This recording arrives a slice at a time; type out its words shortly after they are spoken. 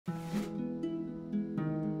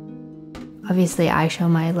Obviously, I show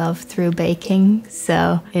my love through baking,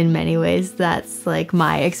 so in many ways, that's like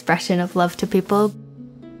my expression of love to people.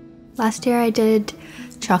 Last year, I did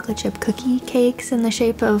chocolate chip cookie cakes in the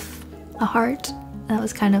shape of a heart. That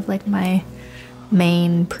was kind of like my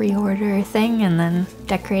main pre-order thing, and then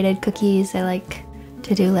decorated cookies. I like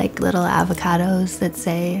to do like little avocados that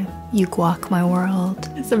say, "You guac my world."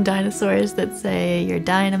 Some dinosaurs that say, "You're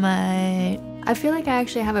dynamite." I feel like I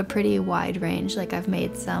actually have a pretty wide range. Like I've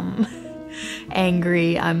made some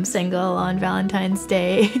angry I'm single on Valentine's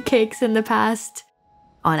Day cakes in the past.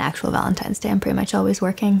 On actual Valentine's Day, I'm pretty much always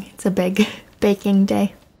working. It's a big baking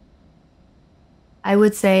day. I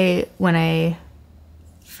would say when I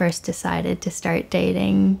first decided to start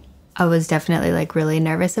dating, I was definitely like really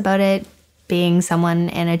nervous about it. Being someone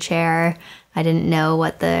in a chair, I didn't know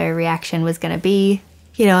what the reaction was gonna be.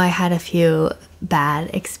 You know, I had a few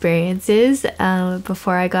bad experiences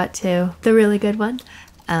before I got to the really good one.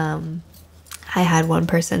 I had one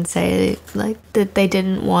person say like that they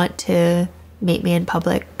didn't want to meet me in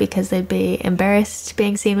public because they'd be embarrassed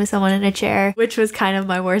being seen with someone in a chair, which was kind of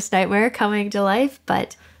my worst nightmare coming to life.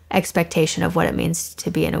 But expectation of what it means to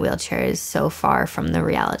be in a wheelchair is so far from the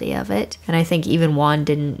reality of it. And I think even Juan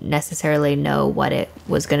didn't necessarily know what it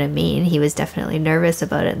was going to mean. He was definitely nervous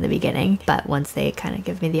about it in the beginning, but once they kind of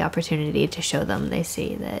give me the opportunity to show them, they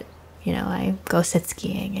see that, you know, I go sit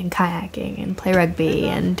skiing and kayaking and play rugby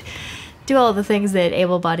and do all the things that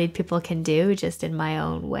able-bodied people can do just in my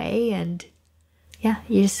own way. And yeah,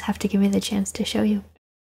 you just have to give me the chance to show you.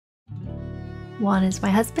 Juan is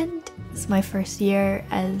my husband. It's my first year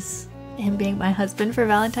as him being my husband for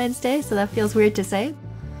Valentine's Day, so that feels weird to say.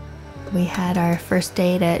 We had our first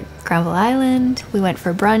date at Granville Island. We went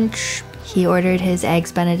for brunch. He ordered his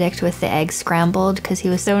eggs Benedict with the eggs scrambled because he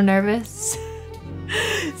was so nervous.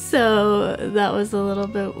 So that was a little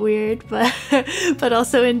bit weird, but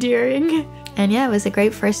also endearing. And yeah, it was a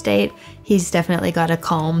great first date. He's definitely got a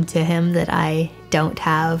calm to him that I don't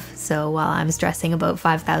have. So while I'm stressing about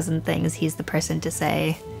 5,000 things, he's the person to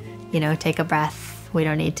say, you know, take a breath. We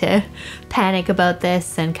don't need to panic about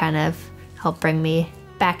this, and kind of help bring me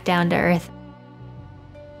back down to earth.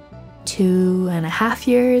 2.5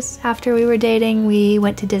 years after we were dating, we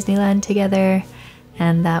went to Disneyland together,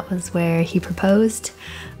 and that was where he proposed.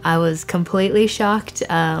 I was completely shocked,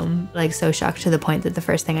 like so shocked to the point that the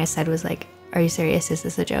first thing I said was like, "Are you serious? Is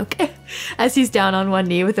this a joke?" As he's down on one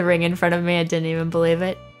knee with a ring in front of me, I didn't even believe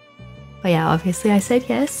it. But yeah, obviously I said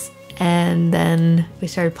yes. And then we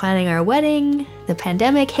started planning our wedding. The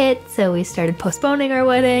pandemic hit, so we started postponing our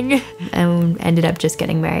wedding and ended up just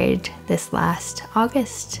getting married this last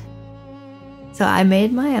August. So I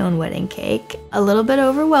made my own wedding cake. A little bit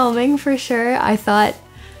overwhelming for sure. I thought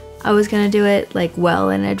I was gonna do it like well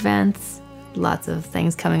in advance. Lots of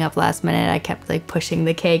things coming up last minute. I kept like pushing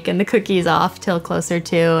the cake and the cookies off till closer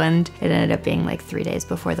to, and it ended up being like 3 days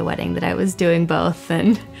before the wedding that I was doing both.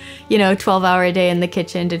 And, you know, 12-hour a day in the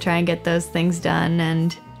kitchen to try and get those things done,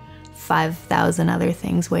 and 5,000 other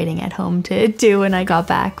things waiting at home to do when I got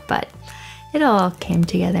back. But it all came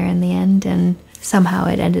together in the end, and somehow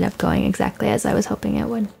it ended up going exactly as I was hoping it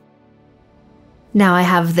would. Now I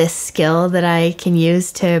have this skill that I can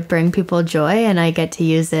use to bring people joy, and I get to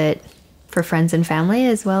use it for friends and family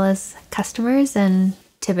as well as customers. And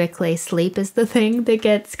typically sleep is the thing that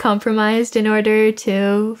gets compromised in order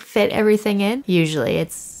to fit everything in. Usually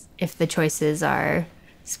it's if the choices are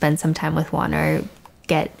spend some time with Juan or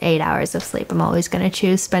get 8 hours of sleep, I'm always going to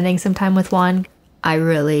choose spending some time with Juan. I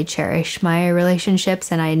really cherish my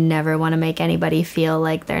relationships, and I never want to make anybody feel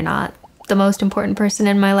like they're not the most important person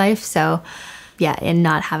in my life. So yeah, and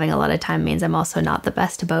not having a lot of time means I'm also not the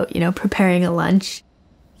best about, you know, preparing a lunch.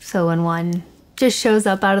 So when one just shows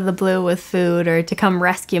up out of the blue with food or to come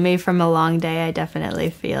rescue me from a long day, I definitely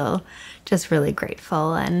feel just really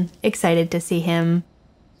grateful and excited to see him.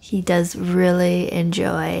 He does really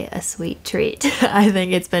enjoy a sweet treat. I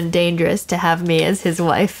think it's been dangerous to have me as his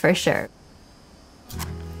wife for sure.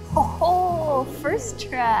 Oh, first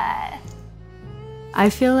try. I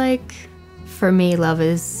feel like for me, love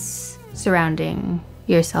is surrounding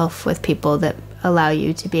yourself with people that allow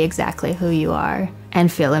you to be exactly who you are and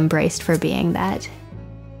feel embraced for being that.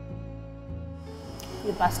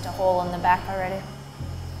 You bust a hole in the back already.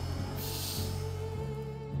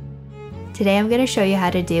 Today I'm going to show you how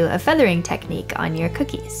to do a feathering technique on your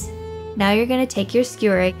cookies. Now you're going to take your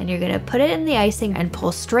skewer and you're going to put it in the icing and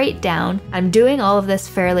pull straight down. I'm doing all of this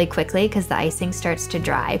fairly quickly because the icing starts to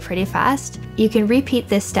dry pretty fast. You can repeat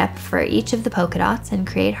this step for each of the polka dots and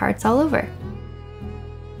create hearts all over.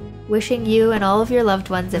 Wishing you and all of your loved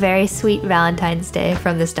ones a very sweet Valentine's Day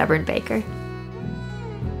from the Stubborn Baker.